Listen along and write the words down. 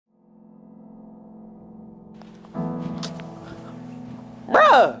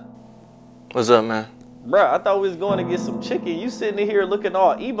Bruh. What's up, man? Bruh, I thought we was going to get some chicken. You sitting in here looking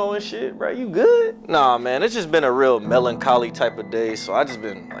all emo and shit, bruh. You good? Nah, man, it's just been a real melancholy type of day, so I just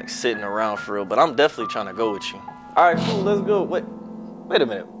been like sitting around for real, but I'm definitely trying to go with you. All right, cool, let's go. Wait a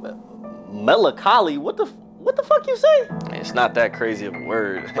minute. Melancholy? What the fuck you say? It's not that crazy of a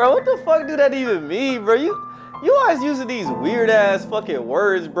word. Bro, what the fuck do that even mean, bro? You always using these weird ass fucking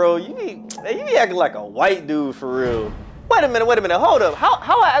words, bro. You be acting like a white dude for real. Wait a minute, hold up.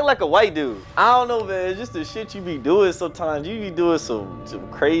 How I act like a white dude? I don't know, man. It's just the shit you be doing sometimes. You be doing some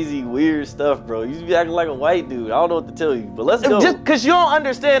crazy, weird stuff, bro. You be acting like a white dude. I don't know what to tell you, but let's go. Just cause you don't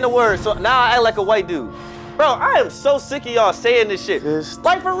understand the word, so now I act like a white dude. Bro, I am so sick of y'all saying this shit.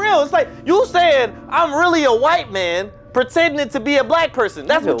 Like, for real, it's like you saying I'm really a white man pretending to be a black person.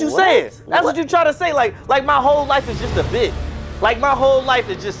 That's what you saying. That's what you try to say. Like my whole life is just a bit. Like my whole life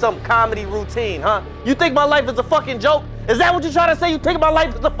is just some comedy routine, huh? You think my life is a fucking joke? Is that what you trying to say? You think my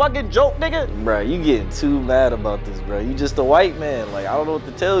life is a fucking joke, nigga? Bro, you getting too mad about this, bro. You just a white man. Like, I don't know what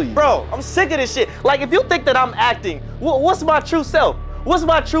to tell you. Bro, I'm sick of this shit. Like, if you think that I'm acting, what's my true self? What's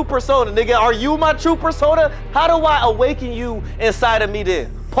my true persona, nigga? Are you my true persona? How do I awaken you inside of me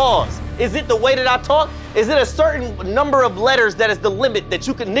then? Pause. Is it the way that I talk? Is it a certain number of letters that is the limit that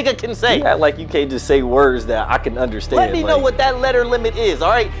nigga can say? You act like you can't just say words that I can understand. Let me know what that letter limit is, all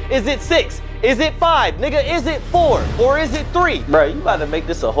right? Is it 6? Is it 5? Nigga, is it 4? Or is it 3? Bro, you about to make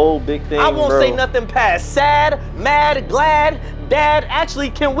this a whole big thing, I won't say nothing past sad, mad, glad, dad.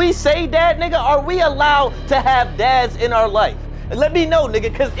 Actually, can we say dad, nigga? Are we allowed to have dads in our life? Let me know,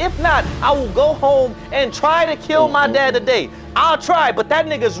 nigga, because if not, I will go home and try to kill my dad today. I'll try, but that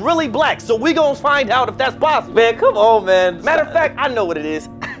nigga's really black, so we gonna find out if that's possible. Man, come on, man. Matter of fact, I know what it is.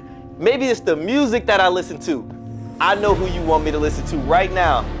 Maybe it's the music that I listen to. I know who you want me to listen to right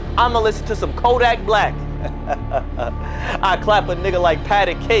now. I'ma listen to some Kodak Black. I clap a nigga like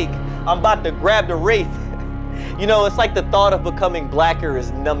patted cake. I'm about to grab the wraith. You know, it's like the thought of becoming blacker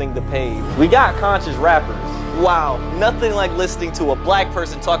is numbing the pain. We got conscious rappers. Wow, nothing like listening to a black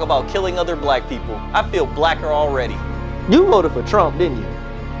person talk about killing other black people. I feel blacker already. You voted for Trump, didn't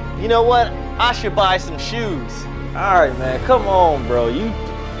you? You know what? I should buy some shoes. All right, man, come on, bro.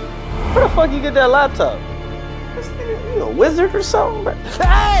 Where the fuck you get that laptop? You a wizard or something, bro?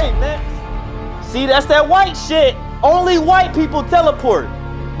 Hey, man. See, that's that white shit. Only white people teleport.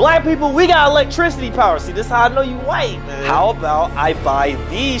 Black people, we got electricity power. See, this is how I know you white, man. How about I buy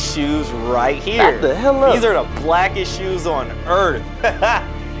these shoes right here? What the hell up? These are the blackest shoes on earth.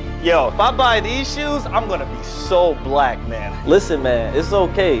 Yo, if I buy these shoes, I'm gonna be so black, man. Listen, man, it's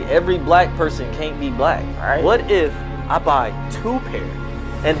okay. Every black person can't be black, all right? What if I buy 2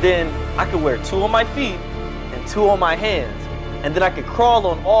 pairs, and then I could wear 2 on my feet and 2 on my hands, and then I could crawl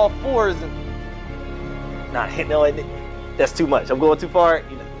on all 4s and... Nah, no, that's too much. I'm going too far.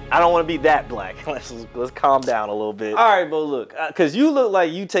 You know, I don't want to be that black. Let's calm down a little bit. All right, but look, because you look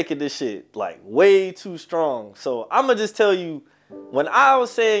like you taking this shit like way too strong. So I'm going to just tell you, when I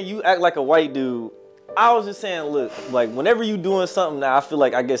was saying you act like a white dude, I was just saying, look, like whenever you doing something that I feel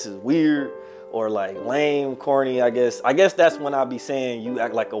like I guess is weird or like lame, corny, I guess that's when I be saying you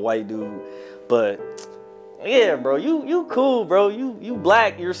act like a white dude. But yeah, bro, you cool, bro. You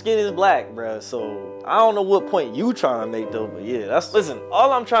black, your skin is black, bro. So I don't know what point you trying to make though, but yeah, listen,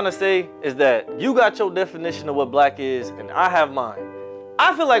 all I'm trying to say is that you got your definition of what black is and I have mine.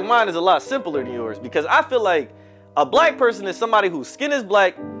 I feel like mine is a lot simpler than yours because I feel like a black person is somebody whose skin is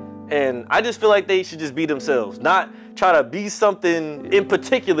black, and I just feel like they should just be themselves, not try to be something in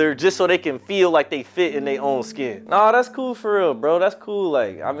particular just so they can feel like they fit in their own skin. Nah, that's cool for real, bro. That's cool.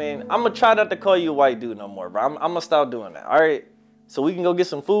 Like, I mean, I'm gonna try not to call you a white dude no more, bro. I'm gonna stop doing that, all right? So we can go get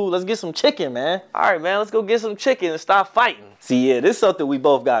some food. Let's get some chicken, man. All right, man, let's go get some chicken and stop fighting. See, yeah, this is something we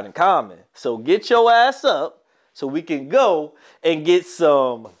both got in common. So get your ass up so we can go and get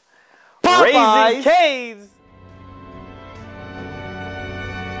some Raising Cane's.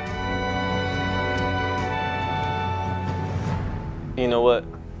 You know what?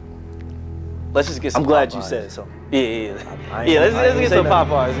 Let's just get some I'm glad Popeyes. you said something. Yeah. Let's get some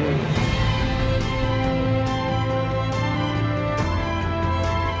Popeyes.